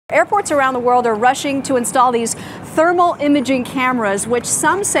Airports around the world are rushing to install these thermal imaging cameras, which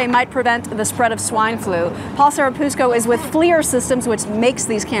some say might prevent the spread of swine flu. Paul Serapusco is with Flir Systems, which makes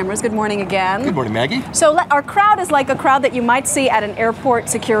these cameras. Good morning again. Good morning, Maggie. So our crowd is like a crowd that you might see at an airport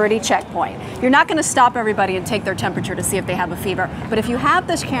security checkpoint. You're not going to stop everybody and take their temperature to see if they have a fever. But if you have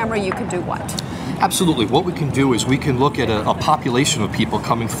this camera, you can do what? Absolutely. What we can do is we can look at a population of people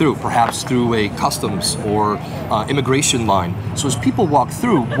coming through, perhaps through a customs or immigration line. So as people walk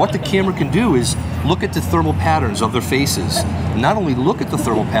through, what the camera can do is look at the thermal patterns of their faces. Not only look at the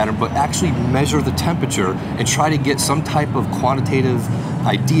thermal pattern, but actually measure the temperature and try to get some type of quantitative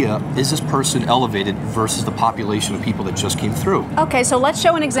idea. Is this person elevated versus the population of people that just came through? Okay, so let's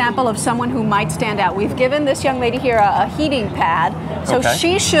show an example of someone who might stand out. We've given this young lady here a heating pad, so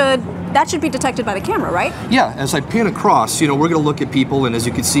okay. That should be detected by the camera, right? Yeah, as I pan across, we're going to look at people, and as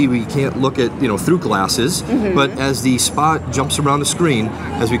you can see, we can't look at, through glasses, but as the spot jumps around the screen,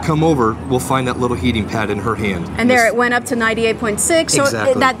 as we come over, we'll find that little heating pad in her hand. And there it went up to 98.6, so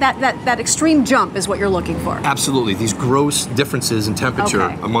exactly. that extreme jump is what you're looking for. Absolutely, these gross differences in temperature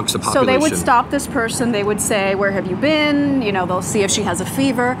amongst the population. So they would stop this person, they would say, where have you been? They'll see if she has a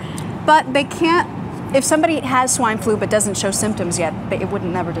fever, but they can't. If somebody has swine flu but doesn't show symptoms yet, it would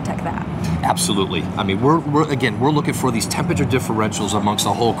never detect that. Absolutely. I mean, we're looking for these temperature differentials amongst a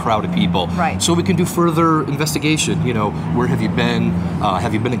whole crowd of people. Right. So we can do further investigation. Where have you been?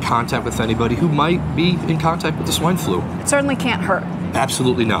 Have you been in contact with anybody who might be in contact with the swine flu? It certainly can't hurt.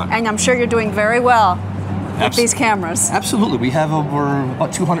 Absolutely not. And I'm sure you're doing very well with these cameras. Absolutely. We have over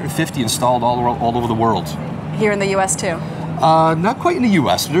about 250 installed all over the world. Here in the U.S. too? Not quite in the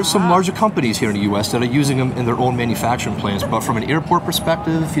U.S. There's some larger companies here in the U.S. that are using them in their own manufacturing plants, but from an airport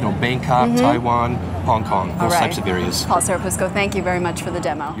perspective, Bangkok, Taiwan, Hong Kong, those types of areas. Paul Serapusco, thank you very much for the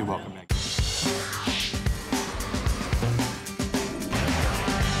demo. You're welcome.